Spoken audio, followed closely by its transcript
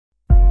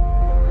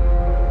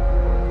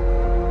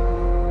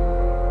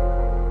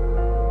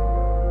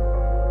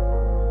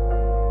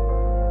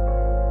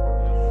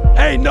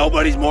And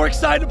nobody's more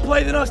excited to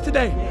play than us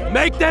today.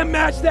 Make them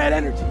match that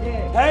energy.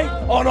 Hey,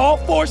 on all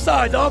four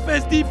sides,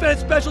 offense,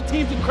 defense, special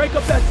teams, and crank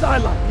up that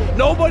sideline.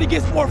 Nobody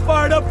gets more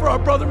fired up for our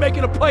brother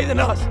making a play than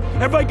us.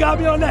 Everybody got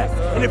me on that?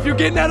 And if you're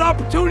getting that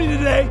opportunity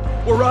today,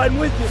 we're riding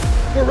with you.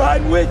 We're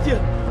riding with you.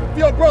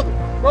 Yo,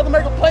 brother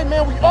make a play,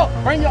 man, we up.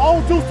 Bring your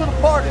own juice to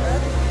the party,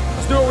 man.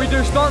 Let's do what we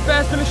do. Start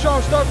fast, finish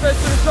strong. Start fast,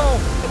 finish strong.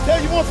 I'll tell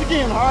you once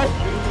again, all right?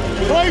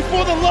 Play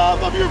for the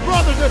love of your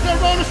brothers. Does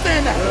everyone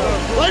understand that?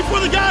 Play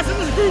for the guys in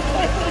this group.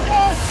 Play for the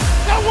guys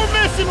that we're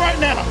missing right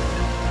now.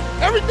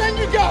 Everything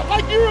you got,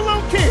 like you were a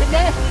little kid,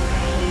 man.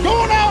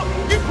 Going out,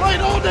 you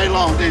played all day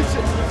long, didn't you?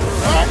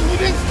 All right, and you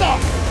didn't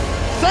stop.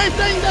 Same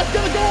thing that's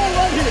gonna go on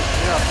right here.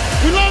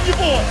 We love you,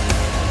 boys.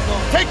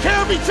 Take care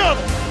of each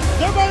other.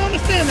 Does everybody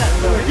understand that?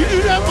 You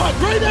do that by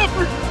great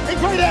effort and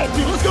great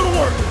attitude. Let's go to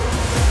work.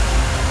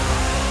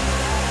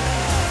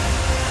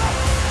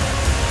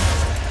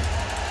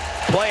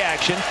 Play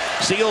action.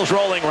 Seals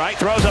rolling right,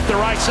 throws up the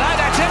right side.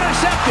 That's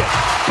intercepted.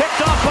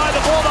 Picked off by the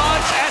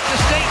Bulldogs at the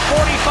state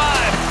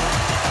 45.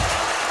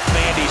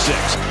 Vandy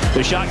 6.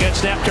 The shotgun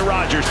snap to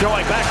Rogers.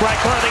 Throwing back right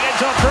corner of the end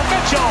zone for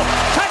Mitchell.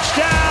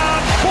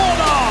 Touchdown,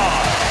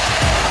 Bulldogs!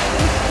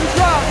 Good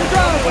job.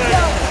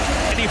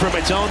 Vandy from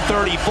its own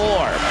 34.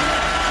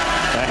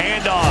 A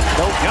handoff.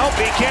 Nope,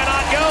 he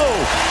cannot go.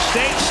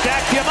 State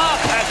stacked him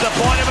up at the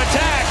point of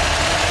attack.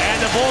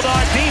 And the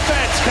Bulldog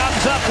defense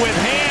comes up with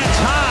hands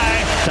high.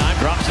 Time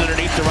drops it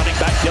underneath the running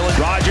back, Dylan.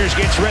 Rogers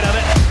gets rid of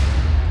it.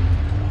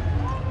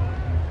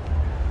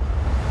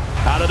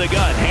 Out of the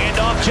gun,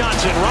 handoff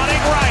Johnson,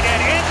 running right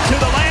and into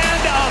the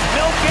land of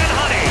milk and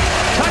honey.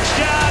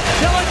 Touchdown,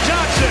 Dylan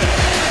Johnson.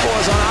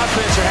 Boys on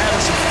offense are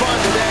having some fun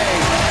today.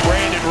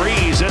 Brandon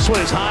Rees, this one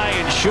is high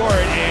and short,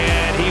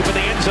 and he for the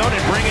end zone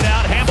and bring it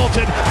out.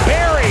 Hamilton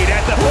buried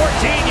at the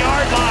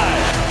 14-yard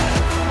line.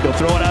 He'll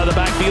throw it out of the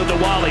backfield to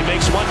Wally.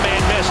 Makes one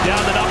man miss.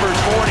 Down the numbers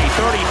 40,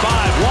 35.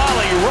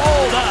 Wally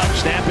rolled up.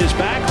 Snap is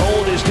back.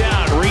 Hold is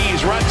down.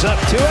 Rees runs up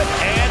to it,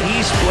 and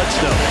he splits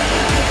them.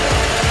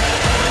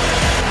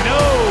 No,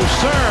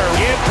 sir.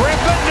 Give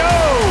Griffin, no.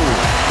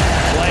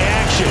 Play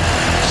action.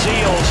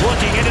 Seals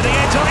looking into the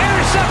end zone.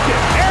 Intercepted.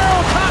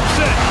 Errol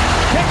Thompson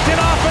picked it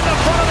off in the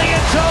front of the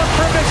end zone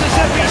for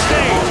Mississippi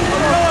State.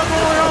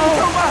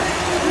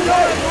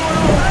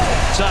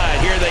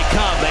 Side, here they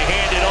come. They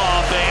hand it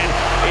off, and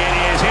it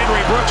is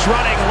Henry Brooks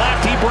running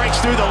left. He breaks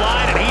through the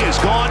line, and he is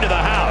gone to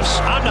the house.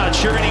 I'm not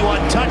sure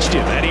anyone touched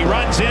him, and he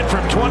runs in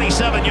from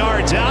 27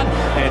 yards out,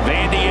 and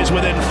Vandy is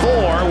within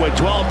 4 with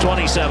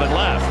 12:27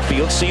 left.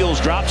 Field Seals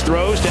drops,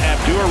 throws to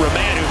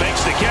Abdur-Rahman, who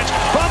makes the catch.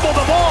 Fumble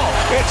the ball.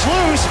 It's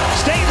loose.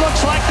 State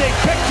looks like they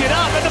picked it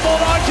up, and the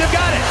Bulldogs have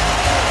got it.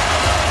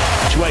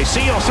 Way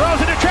Seals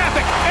throws into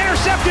traffic,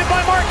 intercepted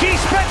by Marquise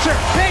Spencer.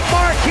 Big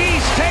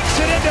Marquise takes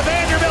it into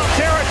Vanderbilt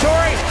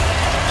territory.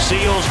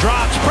 Seals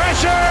drops,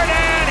 pressured,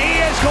 and he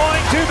is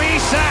going to be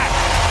sacked.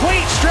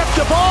 Fleet stripped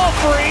the ball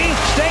free.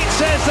 State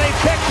says they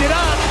picked it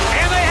up,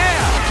 and they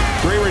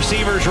have. 3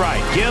 receivers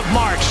right. Give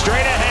Marks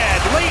straight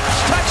ahead. Leaps,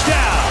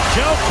 touchdown.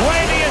 Joe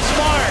Quavius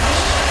Marks.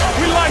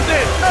 We like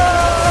this.